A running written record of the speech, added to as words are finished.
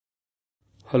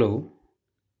Hello,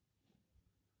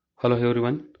 hello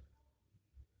everyone.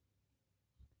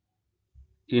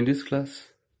 In this class,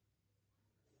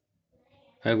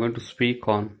 I am going to speak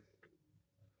on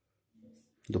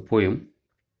the poem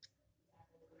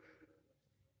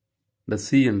The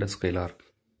Sea and the Skylark.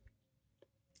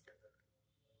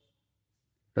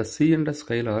 The Sea and the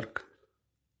Skylark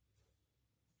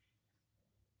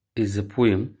is a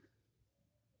poem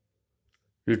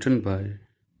written by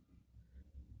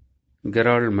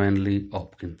Gerald Manley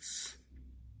Hopkins,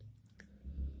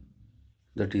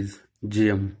 that is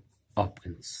J.M.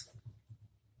 Hopkins.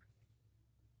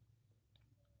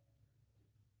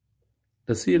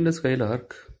 The Sea and the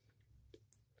Skylark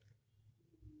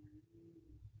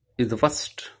is the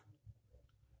first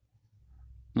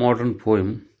modern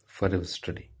poem for our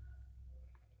study.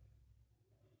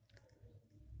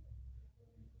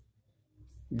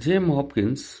 J.M.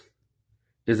 Hopkins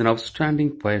is an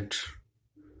outstanding poet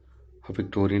of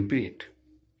Victorian period.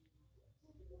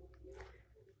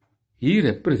 He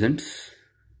represents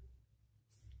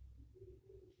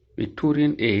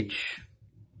Victorian age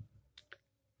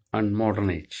and modern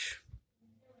age.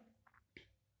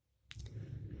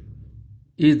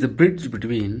 He is the bridge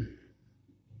between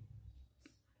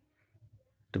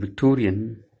the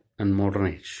Victorian and modern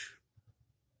age.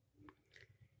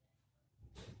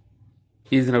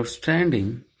 He is an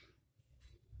outstanding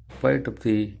poet of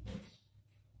the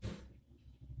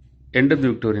end of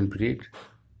the Victorian period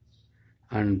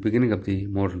and beginning of the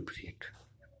modern period.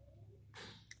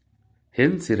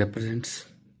 Hence, he represents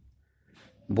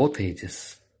both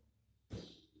ages.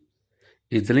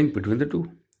 He is the link between the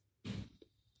two.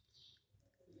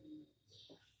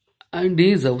 And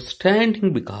he is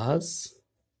outstanding because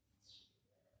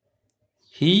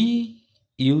he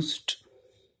used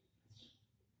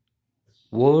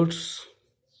words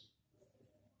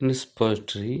in his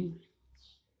poetry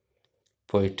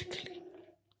poetically.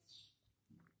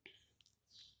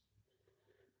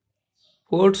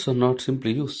 Words are not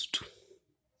simply used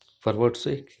for word's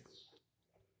sake,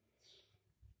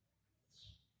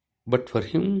 but for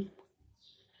him,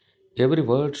 every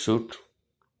word should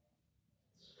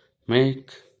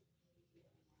make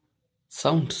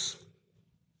sounds.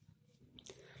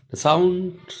 The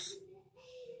sounds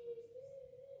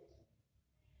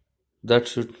that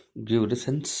should give the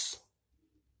sense.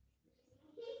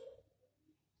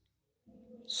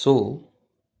 So,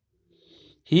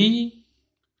 he,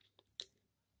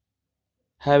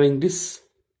 having this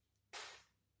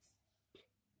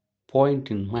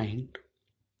point in mind,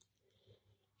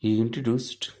 he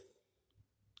introduced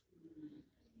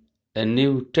a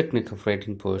new technique of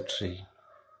writing poetry,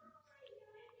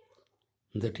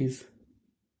 that is,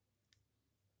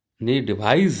 new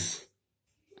device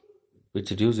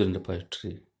which is used in the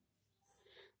poetry,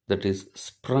 that is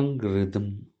sprung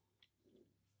rhythm.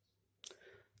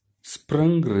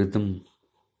 Sprung rhythm.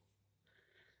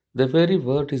 The very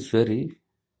word is very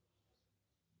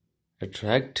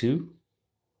attractive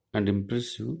and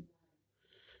impressive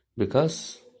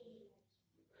because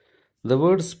the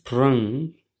word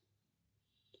sprung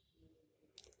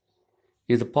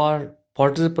is the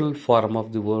participle form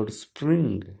of the word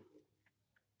spring.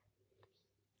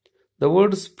 The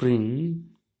word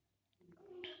spring,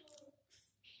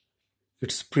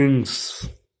 it springs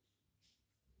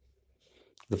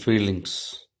the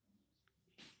feelings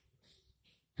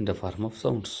in the form of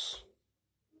sounds.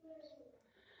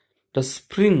 The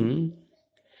spring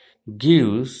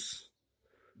gives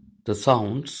the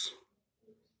sounds.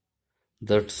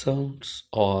 That sounds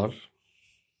are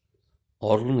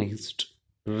organized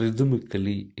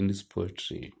rhythmically in his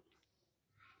poetry.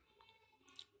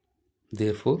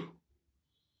 Therefore,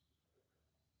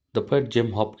 the poet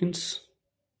J.M. Hopkins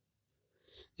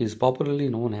is popularly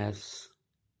known as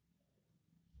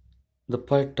the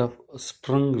poet of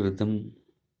sprung rhythm,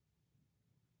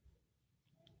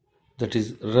 that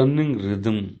is, running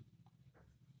rhythm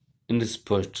in his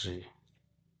poetry.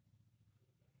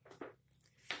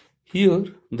 Here,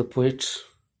 the poet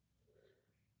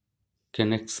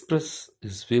can express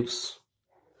his views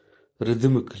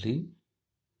rhythmically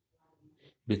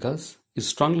because he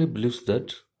strongly believes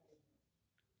that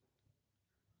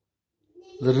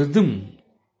the rhythm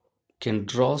can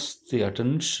draw the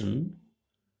attention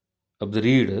of the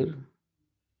reader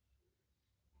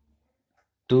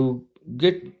to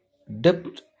get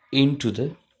depth into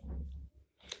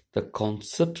the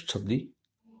concept of the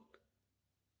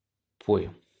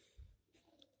poem.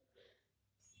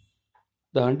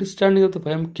 The understanding of the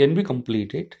poem can be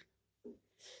completed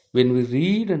when we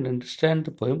read and understand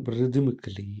the poem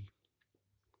rhythmically.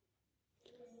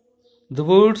 The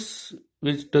words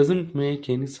which doesn't make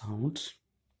any sounds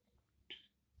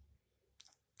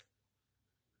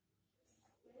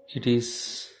it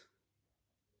is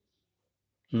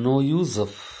no use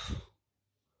of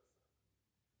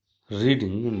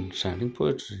reading and chanting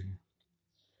poetry.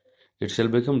 It shall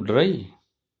become dry.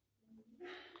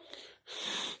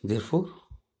 Therefore,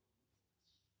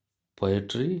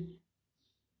 poetry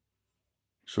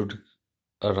should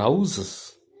arouse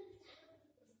us,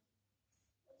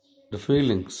 the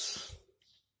feelings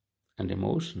and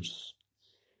emotions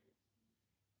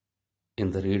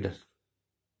in the reader.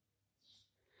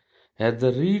 As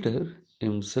the reader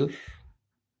himself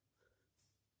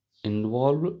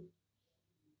involved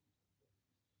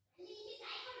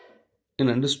in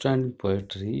understanding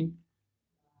poetry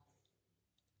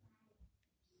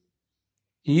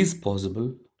is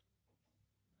possible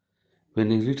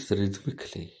when he reads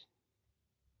rhythmically.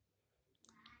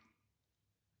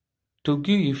 To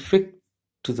give effect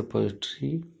to the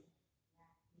poetry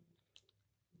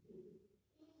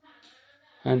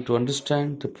and to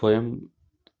understand the poem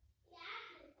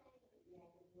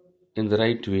in the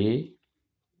right way,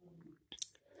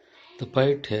 the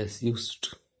poet has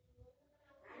used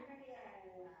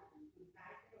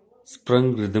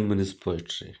sprung rhythm in his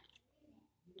poetry.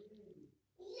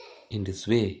 In this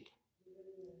way,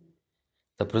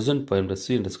 the present poem, The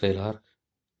Sea and the Skylark,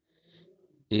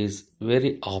 is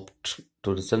very apt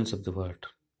to the sense of the word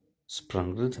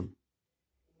sprung rhythm.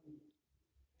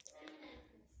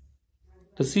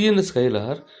 The Sea and the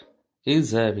Skylark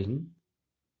is having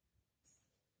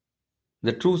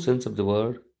the true sense of the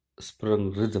word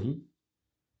sprung rhythm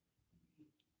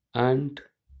and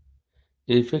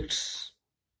effects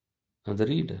on the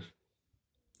reader.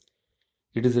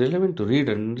 It is relevant to read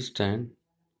and understand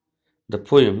the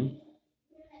poem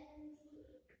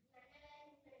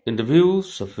in the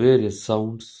views of various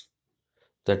sounds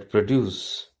that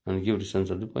produce and give the sense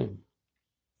of the poem.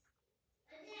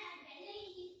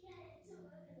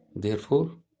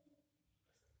 Therefore,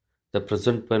 the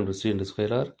present poem, The Sea and the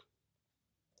Skylark,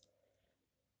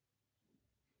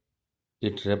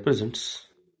 it represents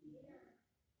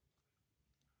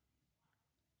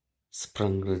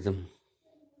sprung rhythm.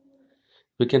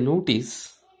 We can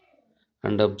notice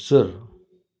and observe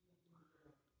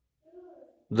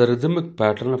the rhythmic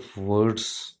pattern of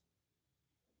words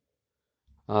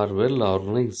are well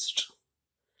organized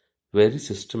very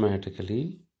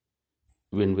systematically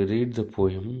when we read the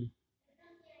poem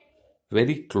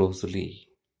very closely.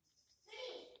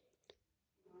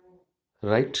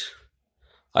 Right?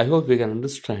 I hope we can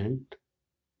understand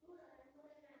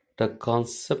the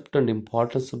concept and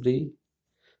importance of the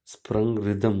sprung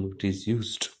rhythm which is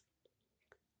used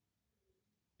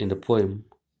in the poem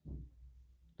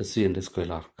The Sea and the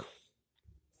Skylark.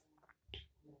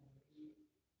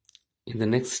 In the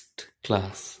next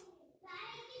class,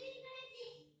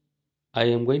 I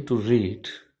am going to read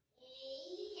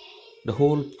the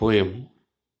whole poem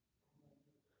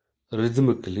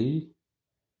rhythmically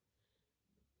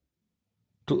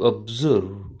to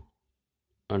observe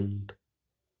and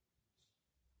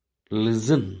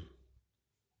listen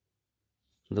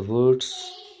the words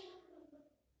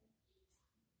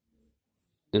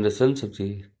in the sense of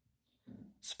the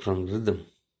sprung rhythm.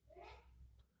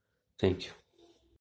 Thank you.